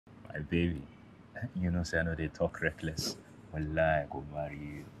My baby. You know, say I know they talk reckless. Wallah, I go marry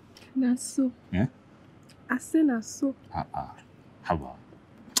you. That's so. Yeah? I say that's so. How about?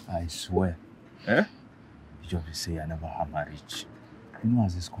 I swear. Eh? You just say I never have marriage. You know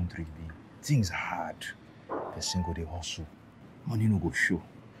as this country be. Things are hard. Person go dey hustle. Money no go show.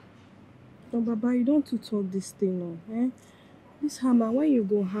 No, Baba, you don't to talk this thing now. Eh? This hammer, when you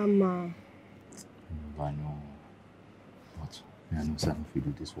go hammer? I know. But I know say if you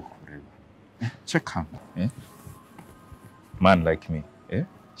do this work forever. Check him. Eh? Man like me. Eh?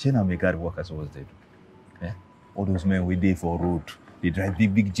 She na make God work as was they do. Eh? All those men we dey for road. They drive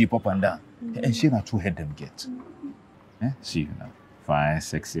big jeep up and down. And she na two head them get. Eh? See you now. Fine,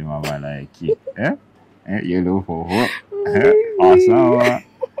 sexy mama like you. Eh? Yellow for what? Awesome.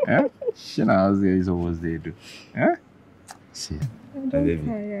 Eh? She na as they always they do. Eh? See,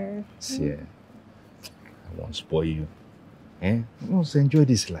 baby. See, I won't spoil you. Eh? You must enjoy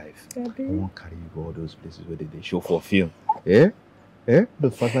this life. Baby. I won't carry you go all those places where they show for film. Eh? Eh?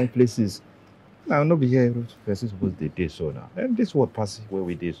 Those fine places. Now, not be here every person supposed they did so now. And this what passes where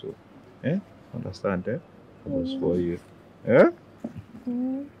we did so. Eh? Understand, eh? I will spoil you. Eh?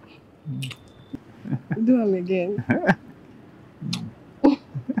 Do them again. I'm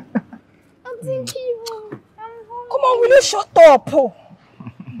thinking. Come on, will you shut up?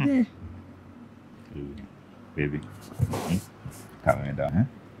 Yeah. Baby. Calm me down, eh?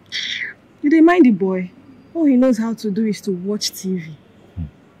 You don't mind the boy. All he knows how to do is to watch TV.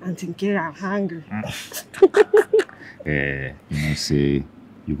 And think I'm hungry. You know, say,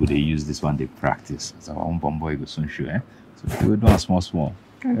 you could use this one, they practice. So our own boy go soon show, eh? So we do a small.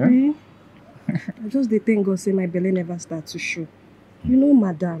 Okay. I just thank God say my belly never start to show. You know,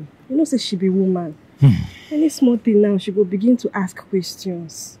 madam. You know, say she be woman. Any small thing now, she go begin to ask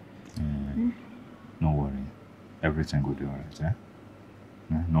questions. No worry. Everything will do alright, eh?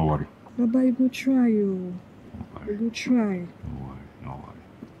 No worry. Baba, you go try, you. You go try. No worry.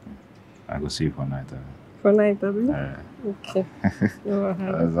 I go see you for night. For night, baby? Okay.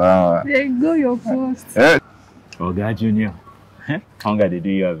 There you go, your post. Oga Junior. Hunger they do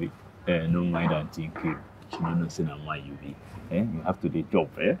you have it. No mind and think you. She don't know say na man you be. You have to do job,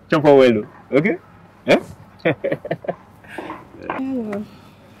 eh? Jump well, okay? Eh?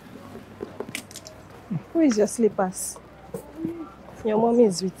 Where is your slippers? Your mommy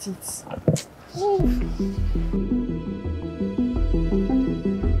is with it.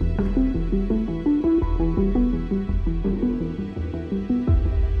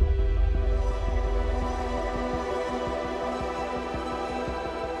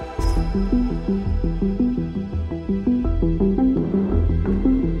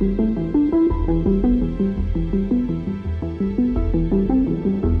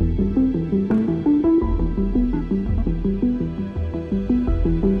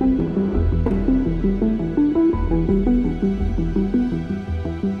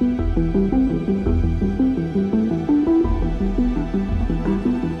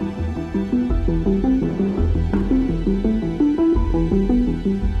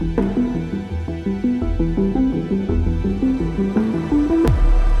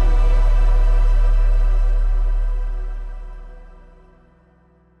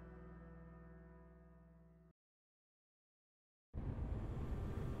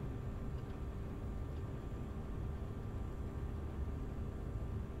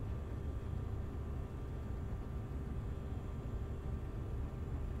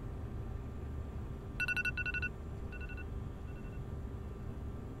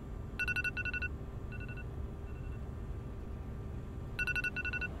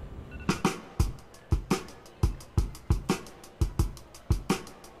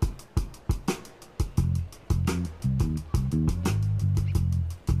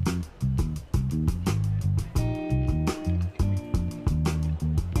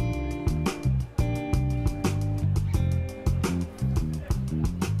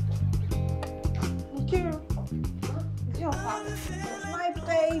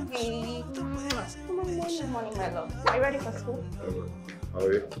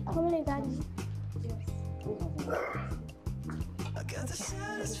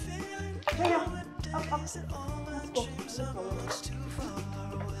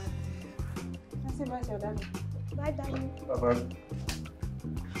 Bye, Daddy. Bye-bye.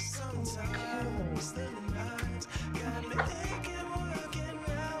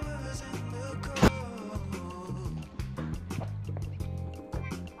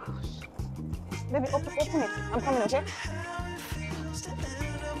 Baby, open it. I'm coming, okay?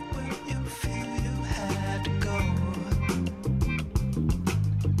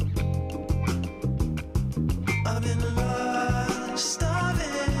 I've been lost,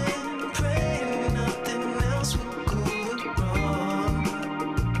 starving.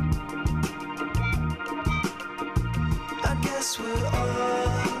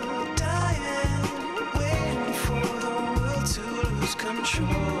 control.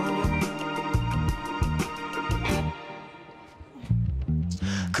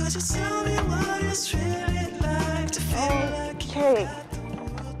 Could you tell me what it's really like to feel like Okay.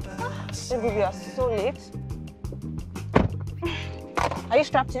 Baby, you are so late. Are you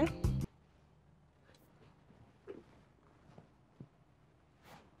strapped in?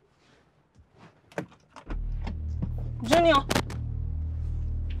 Junior.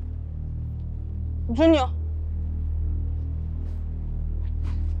 Junior.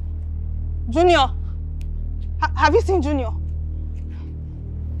 Junior. Have you seen Junior?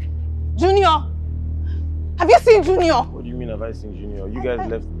 Junior. Have you seen Junior? What do you mean have I seen Junior? You guys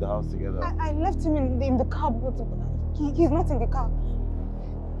left the house together. I left him in the car, but he's not in the car.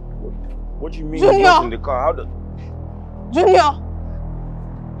 What do you mean Junior. he's not in the car? How the... Junior.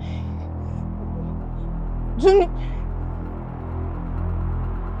 Junior.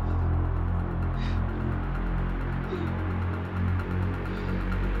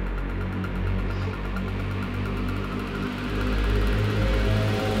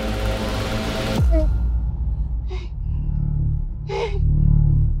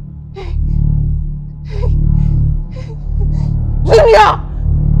 Junior!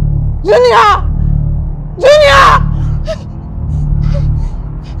 Junior! Junior!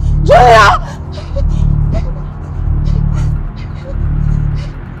 Junior!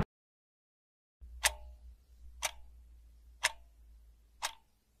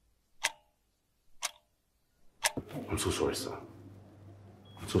 I'm so sorry, sir.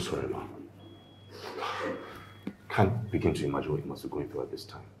 I'm so sorry, ma'am. Can't begin to imagine what you must be going through at this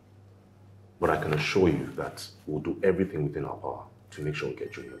time. But I can assure you that we'll do everything within our power to make sure we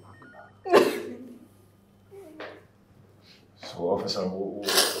get Junior back. So, officer,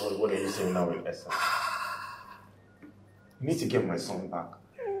 what are you saying now with Esther? We need to get my son back.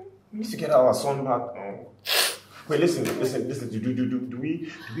 We need to get our son back. Wait, listen. Do we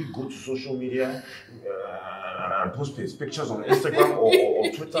go to social media and post pictures on Instagram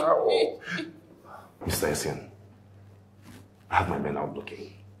or Twitter or... Mr. Essien, I have my men out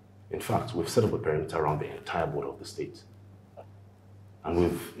looking. In fact, we've set up a perimeter around the entire border of the state. And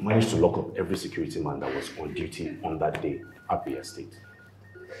we've managed to lock up every security man that was on duty on that day at the estate.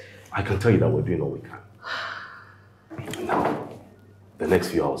 I can tell you that we're doing all we can. Now, the next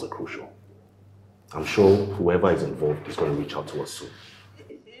few hours are crucial. I'm sure whoever is involved is going to reach out to us soon.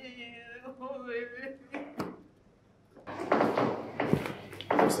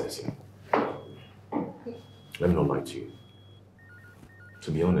 Mr. Essien, let me not lie to you. To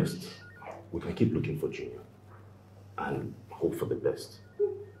be honest, we can keep looking for Junior and hope for the best.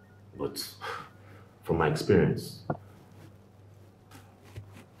 But from my experience,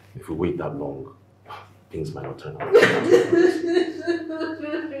 if we wait that long, things might not turn out.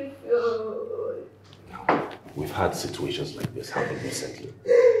 Now, we've had situations like this happen recently.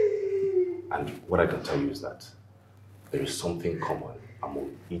 And what I can tell you is that there is something common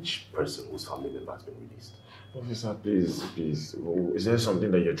among each person whose family member has been released. Officer, please. Is there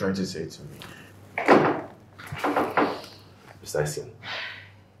something that you're trying to say to me? Mr. Essien,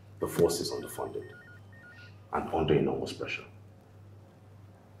 the force is underfunded and under enormous pressure.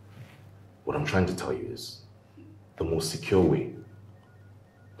 What I'm trying to tell you is the most secure way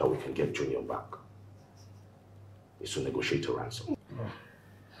that we can get Junior back is to negotiate a ransom.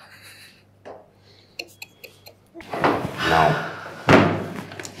 Now,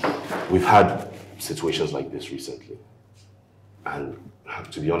 we've had situations like this recently. And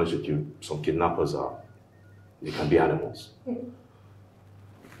to be honest with you, some kidnappers they can be animals.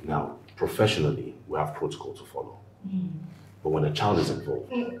 Now, professionally, we have protocol to follow. But when a child is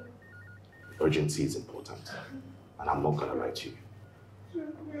involved, urgency is important. And I'm not gonna lie to you.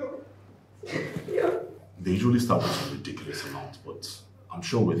 They usually start with some ridiculous amounts, but I'm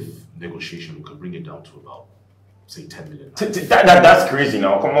sure with negotiation, we can bring it down to about, say, 10 million. That's crazy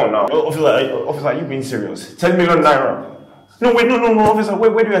now. Come on now. Officer, are you being serious? 10 million naira. No, wait, no, officer.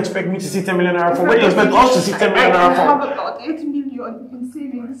 Where do you expect me to see 10 million naira from? Where do you expect us to see 10 million naira from? I have about 8 million in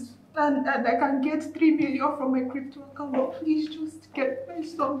savings. And I can get 3 million from my crypto account. But please just get my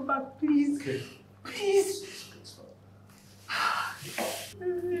son back, please. Okay. Please.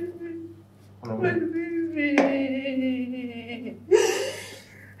 My baby.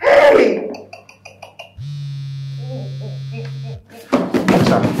 Hey!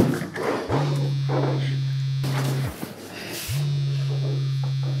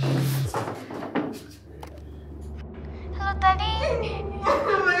 Hello, Daddy. My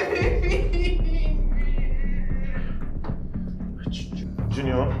baby.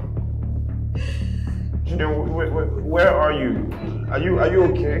 Junior, where are you? Are you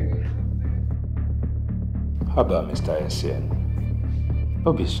okay? How about Mr. Essien?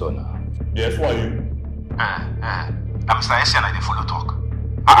 Don't be so now. Yes, who are you? I'm Mr. Essien, I dey follow talk.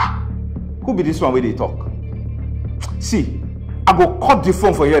 Who be this one where they talk? See, I go cut the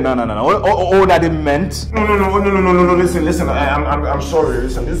phone for you. No. All that they meant. No. Listen. I'm sorry.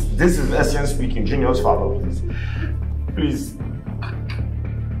 Listen, this is Essien speaking. Junior's father, please. Please.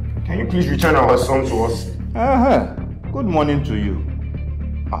 Can you please return our son to us? Good morning to you.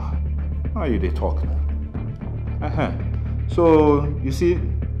 How you they talk now? So you see,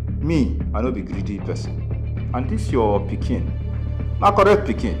 me, I no be greedy person, and this your pikin, na correct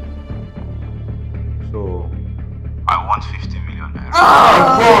pikin. So I want 50 million naira.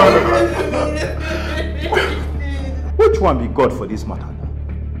 God! Which one be God for this matter now?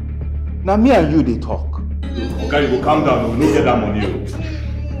 Now me and you they talk. Okay, you go calm down. We don't get that money.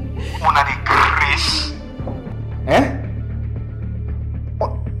 Una the grace.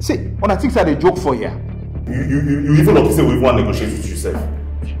 See, when I think that a joke for here. You even not to say we want to negotiate with yourself. Do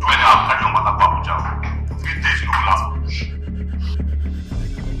anyhow, carry on matter for Abuja. 3 days you don't last push.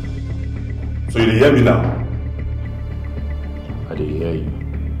 So you hear me now? I did hear you.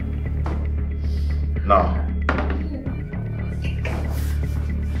 Now,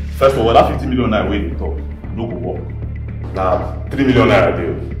 first of all, that 50 million naira wey you talk, no go work. Now, 3 million naira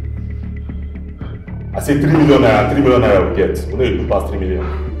deal. I say 3 million naira, 3 million naira we get. We know you do pass 3 million.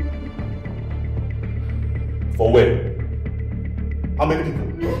 For where? How many people?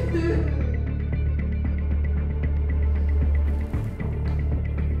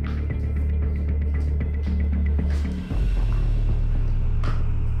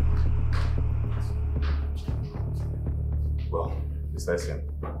 Well, Mr. Essien,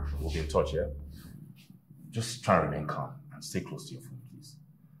 we'll be in touch, yeah? Just try and remain calm and stay close to your phone, please.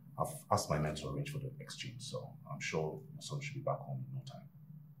 I've asked my men to arrange for the exchange, so I'm sure my son should be back home in no time.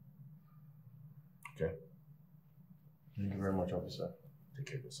 Okay? Thank you very much, officer. Take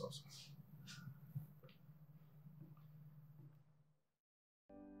care of yourself, sir.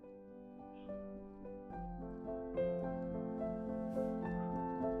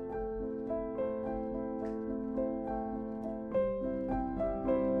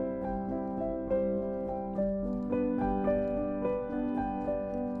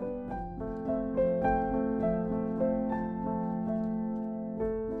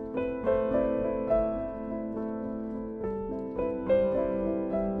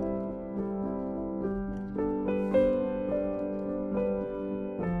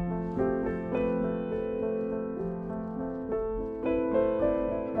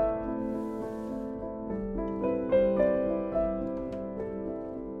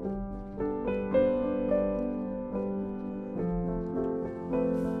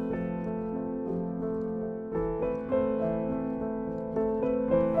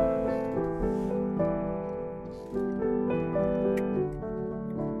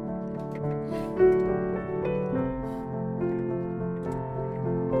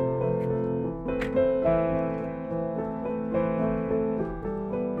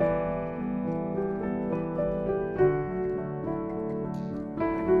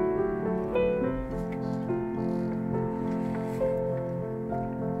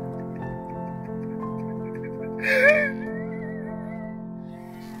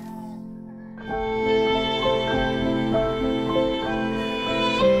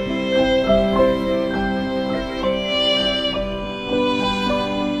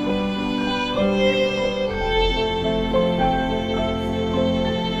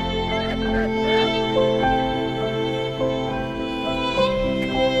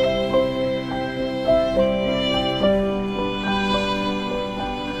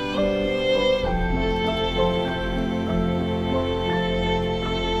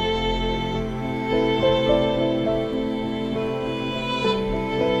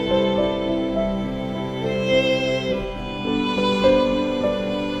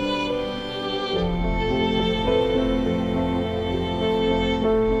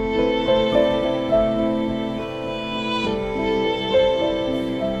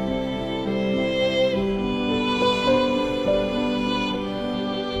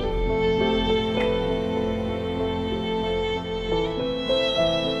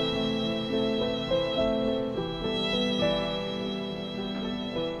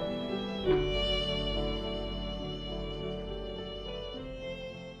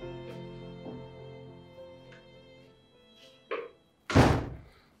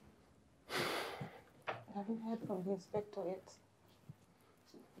 haven't heard from the inspector yet.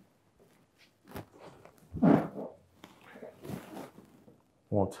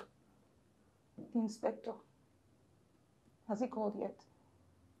 What? The inspector. Has he called yet?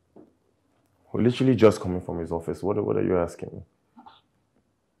 We're literally just coming from his office. What are you asking me?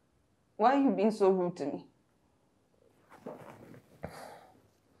 Why are you being so rude to me?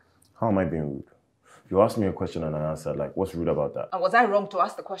 How am I being rude? You asked me a question and I answered. Like, what's rude about that? And was I wrong to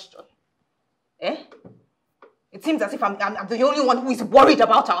ask the question? Eh? It seems as if I'm the only one who is worried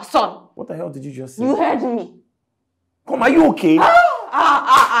about our son. What the hell did you just say? You heard me. Come, are you okay? No,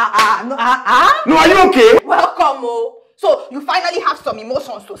 are you okay? Welcome, oh. So, you finally have some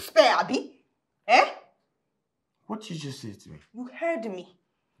emotions to spare, Abi? Eh? What did you just say to me? You heard me.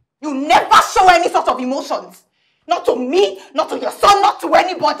 You never show any sort of emotions. Not to me, not to your son, not to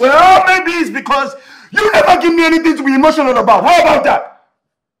anybody. Well, maybe it's because you never give me anything to be emotional about. How about that?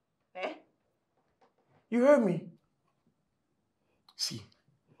 Eh? You heard me. See,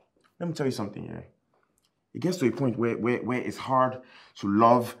 let me tell you something here. It gets to a point where it's hard to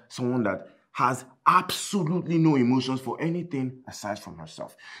love someone that has absolutely no emotions for anything aside from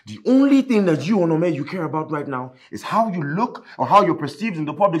herself. The only thing that you, Onome, you care about right now is how you look or how you're perceived in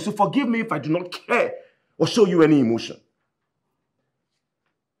the public. So forgive me if I do not care or show you any emotion.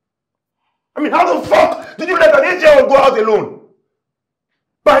 I mean, how the fuck did you let an 8-year-old go out alone?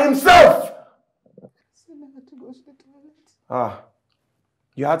 By himself? I had to go to the toilet. Ah,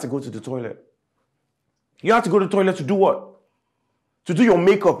 you had to go to the toilet. You had to go to the toilet to do what? To do your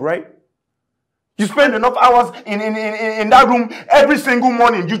makeup, right? You spend enough hours in that room every single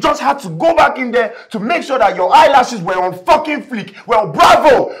morning. You just had to go back in there to make sure that your eyelashes were on fucking fleek. Well,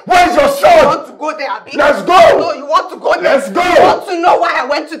 bravo! Where's your son? You want to go there, Abi? Let's go! No, you want to go there? Let's go! You want to know why I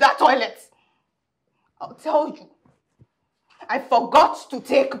went to that toilet? I'll tell you. I forgot to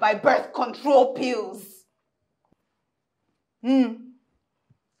take my birth control pills.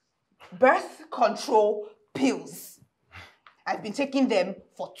 Birth control pills. I've been taking them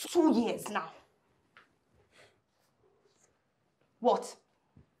for 2 years now. What?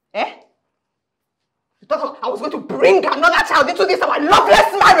 Eh? You thought I was going to bring another child into this our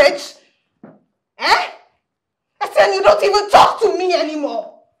loveless marriage? Eh? I said you don't even talk to me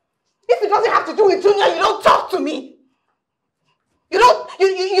anymore. If it doesn't have to do with Junior, you don't talk to me. You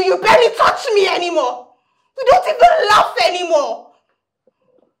barely touch me anymore. You don't even laugh anymore.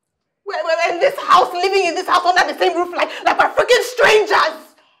 We're in this house, living in this house under the same roof like we're freaking strangers.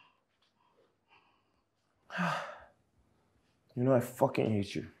 You know I fucking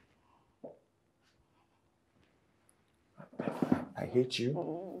hate you. I hate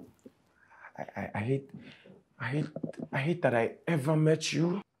you. I hate that I ever met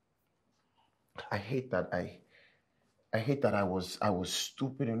you. I hate that I was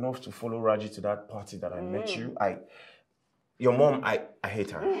stupid enough to follow Raji to that party that I met you. Your mom, I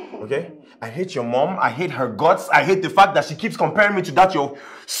hate her, okay? I hate your mom, I hate her guts, I hate the fact that she keeps comparing me to that your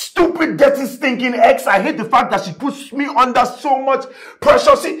stupid, dirty, stinking ex. I hate the fact that she puts me under so much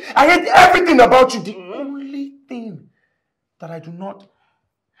pressure. See, I hate everything about you. The only thing that I do not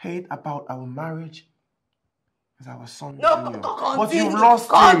hate about our marriage is our son. No, but you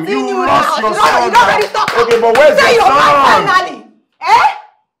lost him. You lost your son. son. You don't already talk. Okay, but where's your son? Finally. Eh?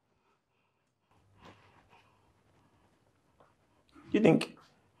 Do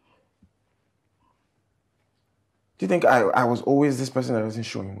you think I was always this person that doesn't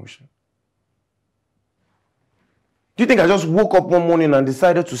show emotion? Do you think I just woke up one morning and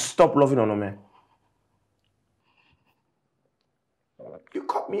decided to stop loving Onome? You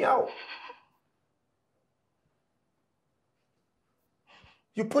cut me out.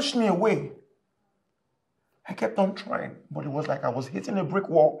 You pushed me away. I kept on trying, but it was like I was hitting a brick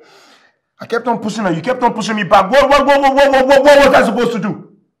wall. I kept on pushing her. You kept on pushing me back. What was I supposed to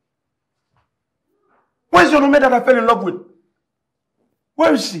do? Where's your roommate that I fell in love with?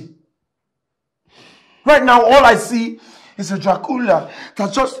 Where is she? Right now, all I see is a Dracula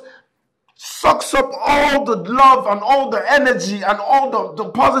that just sucks up all the love and all the energy and all the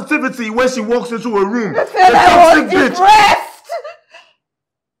positivity when she walks into a room. I was depressed.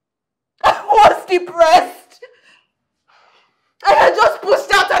 I was depressed. I had just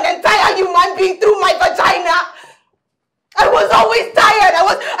pushed out an entire human being through my vagina. I was always tired. I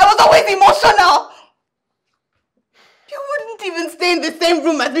was always emotional. You wouldn't even stay in the same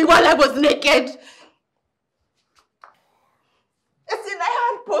room as me while I was naked. Listen, I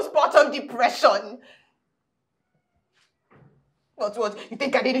had post-partum depression. What? You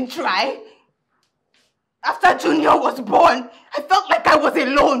think I didn't try? After Junior was born, I felt like I was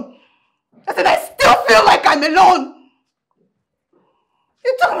alone. I said, I still feel like I'm alone.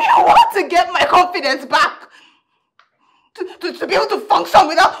 It took me a while to get my confidence back. To be able to function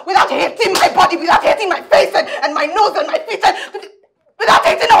without hating my body, without hating my face and my nose and my feet, and without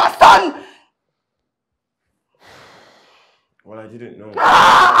hating our son. Well, I didn't know.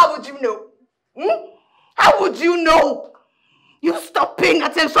 How would you know? How would you know? You stopped paying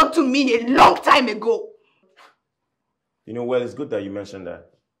attention to me a long time ago. You know, well, it's good that you mentioned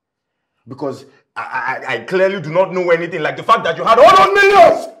that. Because I clearly do not know anything like the fact that you had all those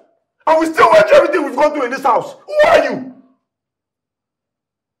millions! And we still went through everything we've gone through in this house. Who are you?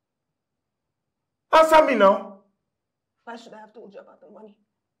 Answer me now. Why should I have told you about the money?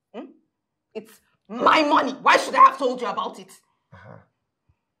 It's my money. Why should I have told you about it?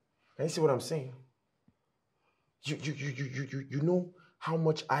 Can you see what I'm saying? You know how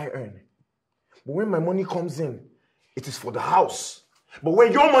much I earn. But when my money comes in, it is for the house. But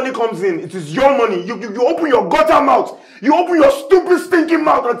when your money comes in, it is your money. You open your gutter mouth. You open your stupid, stinking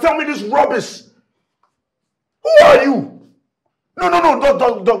mouth and tell me this rubbish. Who are you? No.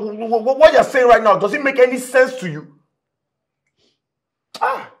 What you're saying right now, does it make any sense to you?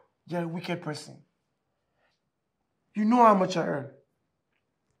 You're a wicked person. You know how much I earn.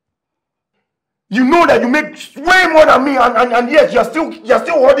 You know that you make way more than me, and yet you're still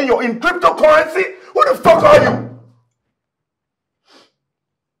holding your in cryptocurrency? Who the fuck are you?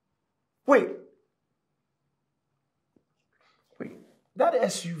 Wait, that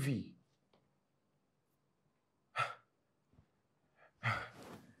SUV.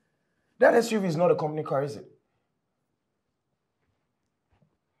 That SUV is not a company car, is it?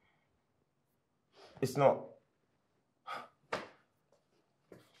 It's not.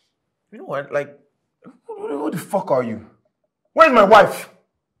 You know what? Like, who the fuck are you? Where's my wife?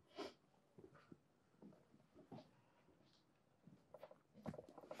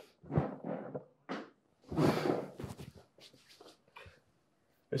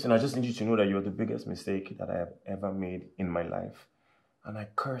 Listen, I just need you to know that you're the biggest mistake that I have ever made in my life. And I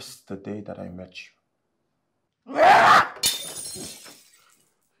cursed the day that I met you.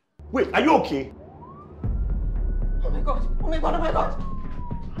 Wait, are you okay? Oh my God, oh my God, oh my God.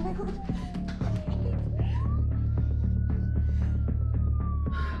 Oh my God.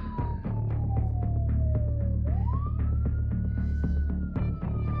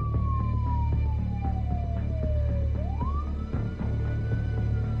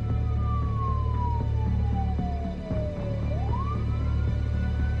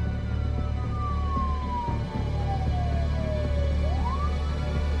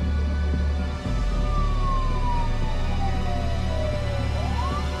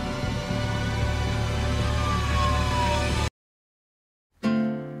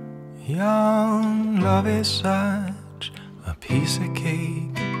 Young love is such a piece of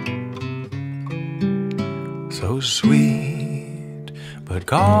cake, so sweet, but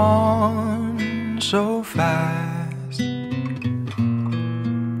gone so fast.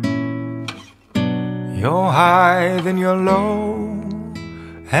 You're high, then you're low,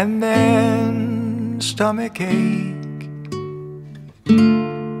 and then stomach ache.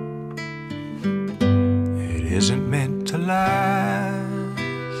 It isn't meant to last.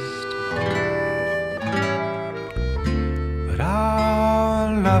 But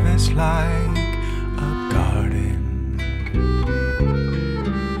our love is like a garden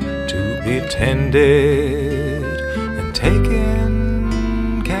to be tended and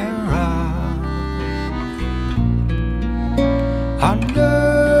taken care of. Our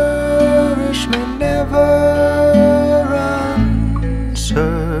nourishment never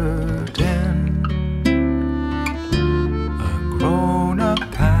uncertain, a grown-up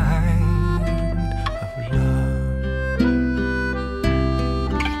kind of love.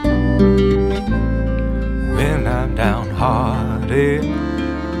 When I'm downhearted,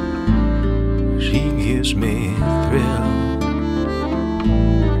 she gives me thrill.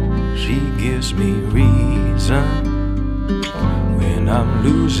 She gives me reason when I'm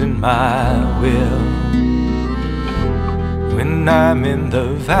losing my will. When I'm in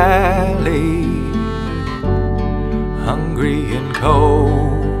the valley, hungry and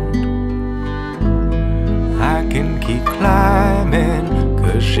cold, I can keep climbing,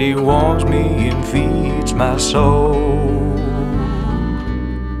 'cause she warms me and feeds my soul.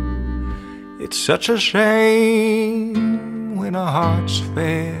 It's such a shame when a heart's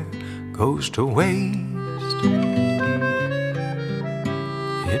fare goes to waste.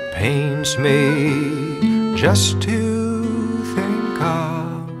 It pains me just to